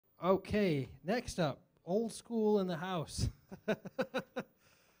Okay, next up, old school in the house.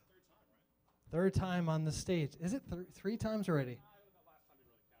 Third time on the stage. Is it three times already?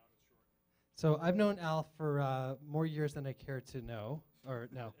 So I've known Alf for more years than I care to know, or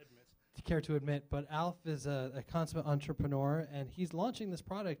no, to care to admit. But Alf is a consummate entrepreneur, and he's launching this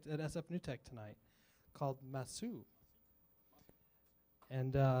product at SF New Tech tonight called Masu.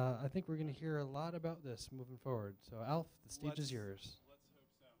 And I think we're going to hear a lot about this moving forward. So Alf, the stage is yours. Let's hope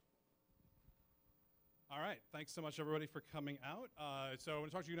so. All right, thanks so much everybody for coming out. So I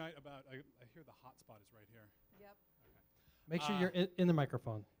want to talk to you tonight about, I hear the hotspot is right here. Yep. Okay. Make sure you're in the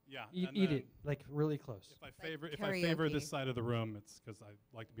microphone. Yeah. Eat it, like really close. If I favor this side of the room, it's because I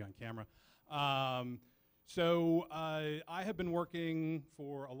like to be on camera. So I have been working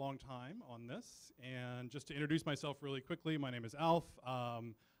for a long time on this, and just to introduce myself really quickly, my name is Alf.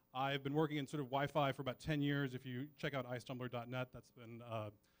 I've been working in sort of Wi-Fi for about 10 years. If you check out iStumbler.net, that's been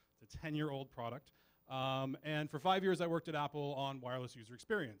it's a 10-year-old product. And for 5 years, I worked at Apple on wireless user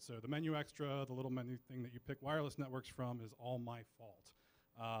experience. So the menu extra, the little menu thing that you pick wireless networks from is all my fault.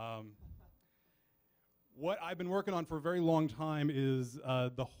 What I've been working on for a very long time is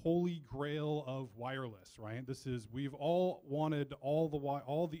the holy grail of wireless, right? This is, we've all wanted all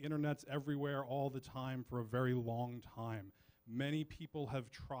the internets everywhere all the time for a very long time. Many people have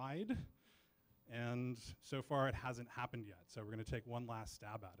tried, and so far it hasn't happened yet. So we're going to take one last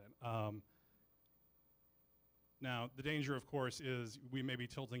stab at it. Now, the danger, of course, is we may be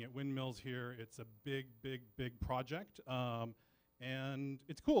tilting at windmills here. It's a big, big, big project. And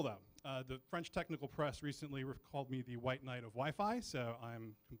it's cool, though. The French technical press recently called me the White Knight of Wi-Fi, so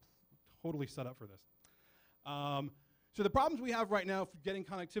I'm totally set up for this. So the problems we have right now for getting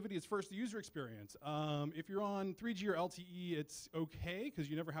connectivity is first the user experience. If you're on 3G or LTE, it's okay, because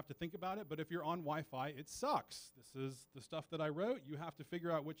you never have to think about it. But if you're on Wi-Fi, it sucks. This is the stuff that I wrote. You have to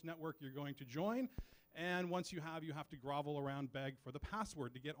figure out which network you're going to join. And once you have to grovel around, beg for the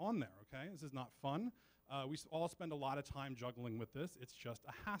password to get on there, okay? This is not fun. We all spend a lot of time juggling with this. It's just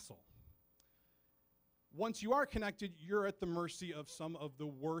a hassle. Once you are connected, you're at the mercy of some of the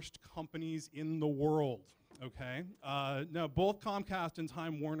worst companies in the world, okay? Now, both Comcast and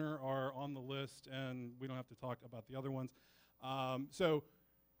Time Warner are on the list, and we don't have to talk about the other ones. So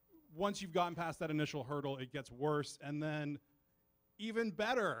once you've gotten past that initial hurdle, it gets worse, and then even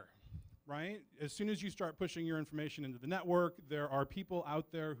better. Right? As soon as you start pushing your information into the network, there are people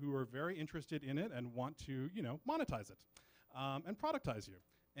out there who are very interested in it and want to, you know, monetize it and productize you.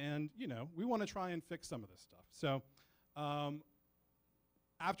 And, you know, we want to try and fix some of this stuff. So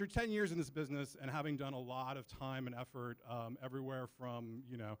after 10 years in this business and having done a lot of time and effort everywhere from,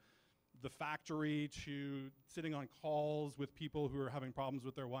 you know, the factory to sitting on calls with people who are having problems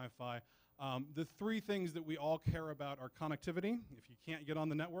with their Wi-Fi, the three things that we all care about are connectivity. If you can't get on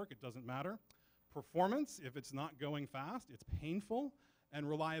the network, it doesn't matter. Performance, if it's not going fast, it's painful. And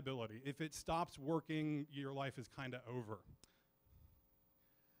reliability. If it stops working, your life is kind of over.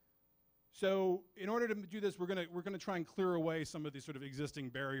 So in order to do this, we're gonna try and clear away some of these sort of existing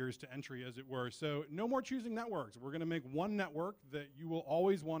barriers to entry, as it were. So no more choosing networks. We're gonna make one network that you will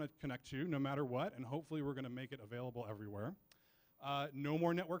always want to connect to, no matter what, and hopefully we're gonna make it available everywhere. No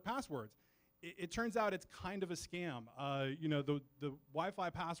more network passwords. It turns out it's kind of a scam. You know, the Wi-Fi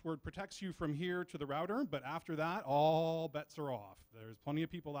password protects you from here to the router, but after that, all bets are off. There's plenty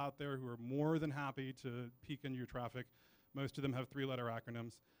of people out there who are more than happy to peek into your traffic. Most of them have three-letter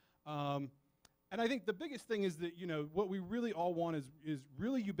acronyms. And I think the biggest thing is that, you know, what we really all want is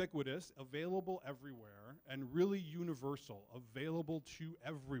really ubiquitous, available everywhere, and really universal, available to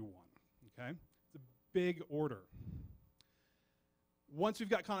everyone, okay? It's a big order. Once we've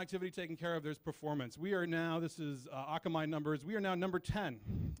got connectivity taken care of, there's performance. We are now, this is Akamai numbers, we are now number 10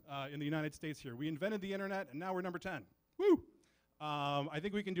 in the United States here. We invented the internet, and now we're number 10. Woo! I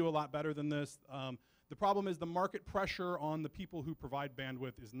think we can do a lot better than this. The problem is the market pressure on the people who provide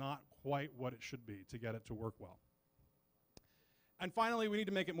bandwidth is not quite what it should be to get it to work well. And finally, we need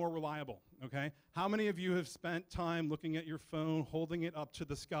to make it more reliable, okay? How many of you have spent time looking at your phone, holding it up to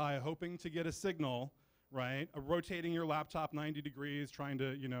the sky, hoping to get a signal, right? Rotating your laptop 90 degrees, trying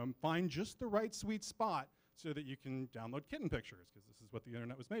to, you know, find just the right sweet spot so that you can download kitten pictures, because this is what the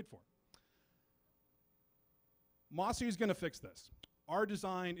internet was made for. Masu is going to fix this. Our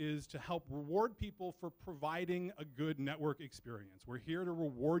design is to help reward people for providing a good network experience. We're here to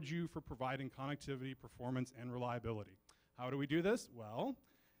reward you for providing connectivity, performance, and reliability. How do we do this? Well,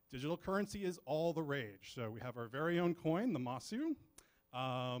 digital currency is all the rage. So we have our very own coin, the Masu.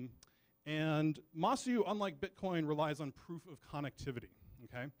 And Masu, unlike Bitcoin, relies on proof of connectivity,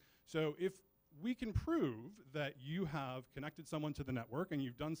 okay? So if we can prove that you have connected someone to the network and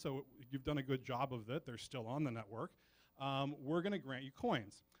you've done a good job of it, they're still on the network, we're going to grant you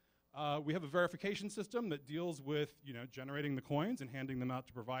coins. We have a verification system that deals with, generating the coins and handing them out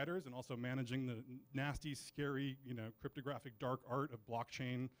to providers, and also managing the nasty, scary, cryptographic dark art of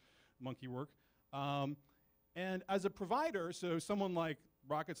blockchain monkey work. And as a provider, so someone like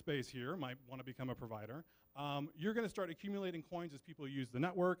Rocket Space here might want to become a provider, you're going to start accumulating coins as people use the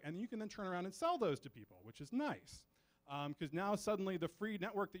network, and you can then turn around and sell those to people, which is nice. Because now suddenly the free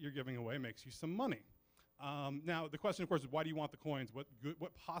network that you're giving away makes you some money. Now, the question, of course, is why do you want the coins?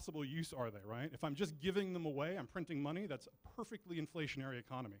 What possible use are they, right? If I'm just giving them away, I'm printing money, that's a perfectly inflationary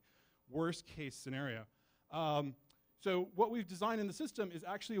economy. Worst case scenario. So what we've designed in the system is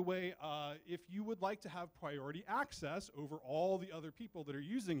actually a way, if you would like to have priority access over all the other people that are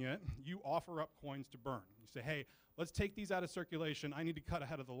using it, you offer up coins to burn. You say, hey, let's take these out of circulation. I need to cut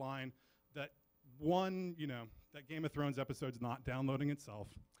ahead of the line. That that Game of Thrones episode's not downloading itself.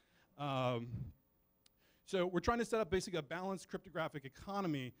 So we're trying to set up basically a balanced cryptographic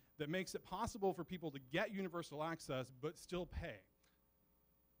economy that makes it possible for people to get universal access but still pay.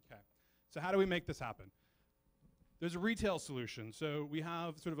 Okay, so how do we make this happen? There's a retail solution. So we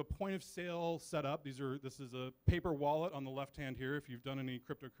have sort of a point of sale set up. This is a paper wallet on the left hand here. If you've done any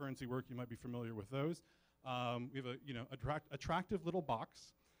cryptocurrency work, you might be familiar with those. We have a attractive little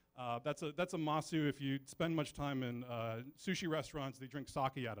box. That's a Masu. If you spend much time in sushi restaurants, they drink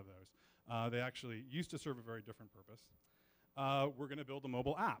sake out of those. They actually used to serve a very different purpose. We're going to build a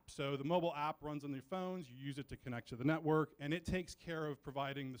mobile app. So the mobile app runs on your phones. You use it to connect to the network, and it takes care of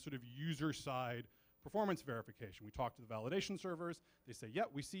providing the sort of user side performance verification. We talk to the validation servers. They say,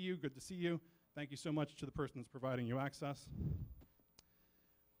 yep, we see you, good to see you. Thank you so much to the person that's providing you access.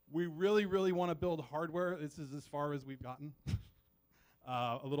 We really, really want to build hardware. This is as far as we've gotten.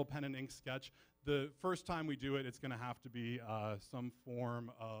 A little pen and ink sketch. The first time we do it, it's going to have to be some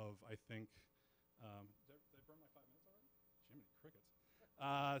form of, I think, did I burn my 5 minutes already? Jiminy crickets.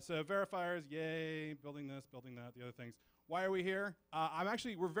 So verifiers, yay, building this, building that, the other things. Why are we here?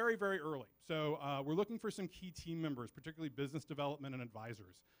 We're very, very early. So we're looking for some key team members, particularly business development and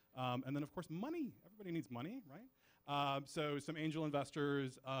advisors. And then, of course, money. Everybody needs money, right? So some angel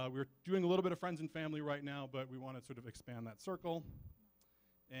investors. We're doing a little bit of friends and family right now, but we want to sort of expand that circle.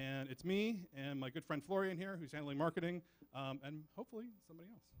 And it's me and my good friend Florian here, who's handling marketing, and hopefully somebody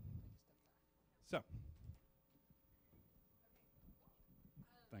else. So,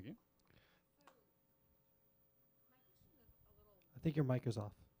 thank you. I think your mic is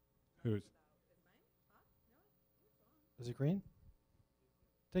off. Whose? Is it green?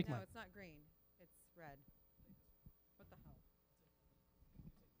 Take mine. No, it's not green. It's red. What the hell?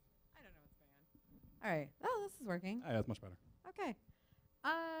 I don't know what's going on. All right. Oh, this is working. Yeah, that's much better. Okay.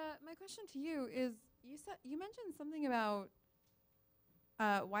 My question to you is, you mentioned something about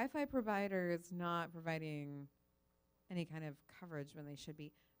Wi-Fi providers not providing any kind of coverage when they should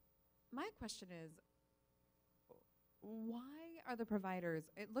be. My question is, why are the providers,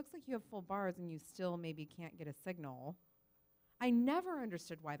 it looks like you have full bars and you still maybe can't get a signal. I never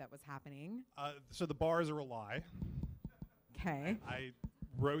understood why that was happening. So the bars are a lie. Okay. I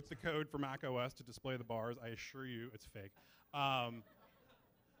wrote the code for Mac OS to display the bars. I assure you it's fake.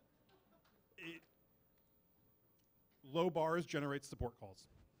 Low bars generate support calls.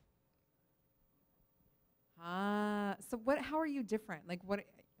 So how are you different? Like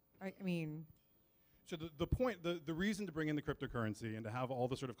I mean. So the reason to bring in the cryptocurrency and to have all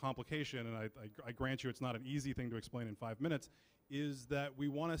the sort of complication, and I grant you it's not an easy thing to explain in 5 minutes, is that we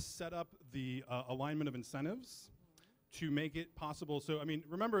want to set up the alignment of incentives to make it possible. So, I mean,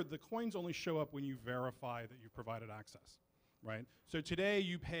 remember, the coins only show up when you verify that you've provided access, right? So today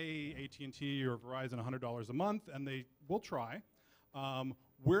you pay AT&T or Verizon $100 a month, and they will try.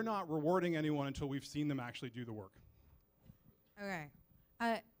 We're not rewarding anyone until we've seen them actually do the work. Okay.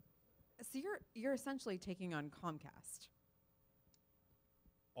 So you're essentially taking on Comcast.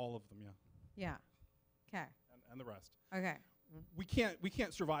 All of them, yeah. Yeah. Okay. And the rest. Okay. We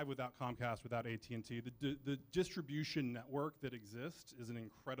can't survive without Comcast, without AT&T. The distribution network that exists is an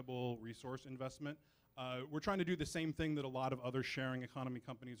incredible resource investment. We're trying to do the same thing that a lot of other sharing economy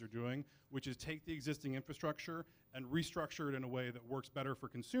companies are doing, which is take the existing infrastructure and restructure it in a way that works better for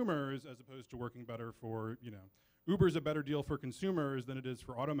consumers as opposed to working better for, Uber's a better deal for consumers than it is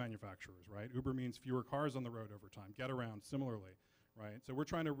for auto manufacturers, right? Uber means fewer cars on the road over time. Get around similarly, right? So we're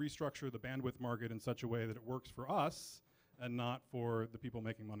trying to restructure the bandwidth market in such a way that it works for us and not for the people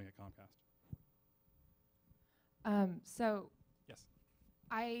making money at Comcast. So yes,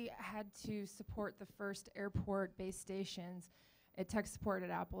 I had to support the first airport base stations at tech support at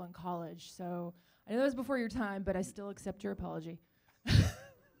Apple in college. So I know that was before your time, but I still accept your apology.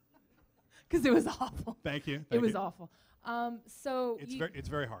 Because it was awful. Thank you. It was awful. So it's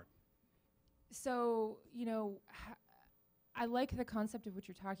very hard. So, you know, I like the concept of what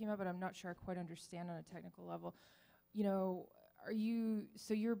you're talking about, but I'm not sure I quite understand on a technical level. You know,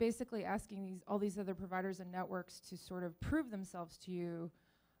 so you're basically asking all these other providers and networks to sort of prove themselves to you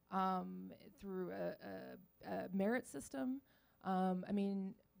through a merit system? I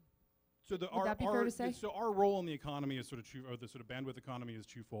mean, so would that be fair to say? So our role in the economy is sort of or the sort of bandwidth economy is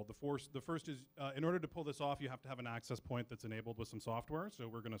twofold. The first is in order to pull this off, you have to have an access point that's enabled with some software. So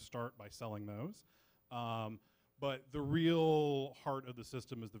we're going to start by selling those. But the real heart of the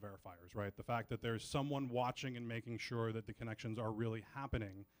system is the verifiers, right? The fact that there's someone watching and making sure that the connections are really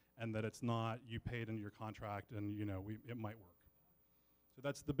happening, and that it's not you paid into your contract and you know it might work. So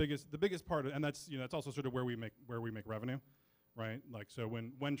that's the biggest part, and that's it's also sort of where we make revenue. Right, like so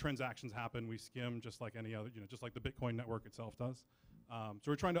when transactions happen, we skim just like any other, just like the Bitcoin network itself does.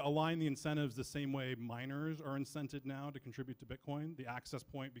 So we're trying to align the incentives the same way miners are incented now to contribute to Bitcoin. The access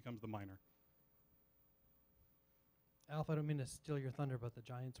point becomes the miner. Alf, I don't mean to steal your thunder, but the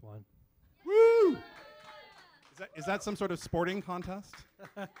Giants won. Woo! Is that some sort of sporting contest?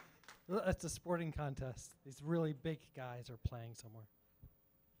 It's a sporting contest. These really big guys are playing somewhere.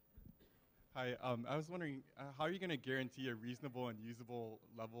 Hi, I was wondering, how are you going to guarantee a reasonable and usable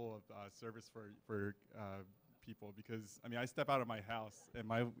level of service for people? Because, I mean, I step out of my house and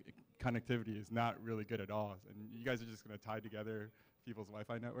my connectivity is not really good at all. And you guys are just going to tie together people's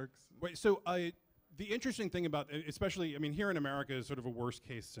Wi-Fi networks? Wait, so the interesting thing about, especially, I mean, here in America is sort of a worst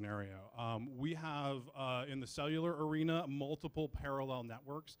case scenario. We have, in the cellular arena, multiple parallel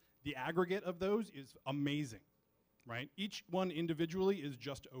networks. The aggregate of those is amazing, right? Each one individually is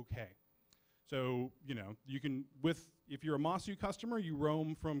just okay. So, you can, if you're a Masu customer, you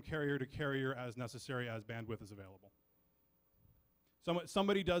roam from carrier to carrier as necessary as bandwidth is available.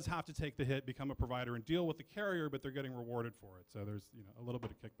 Somebody does have to take the hit, become a provider, and deal with the carrier, but they're getting rewarded for it. So there's a little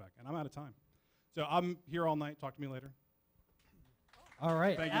bit of kickback. And I'm out of time. So I'm here all night. Talk to me later. All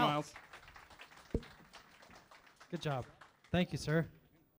right. Thank you, Miles. Good job. Thank you, sir.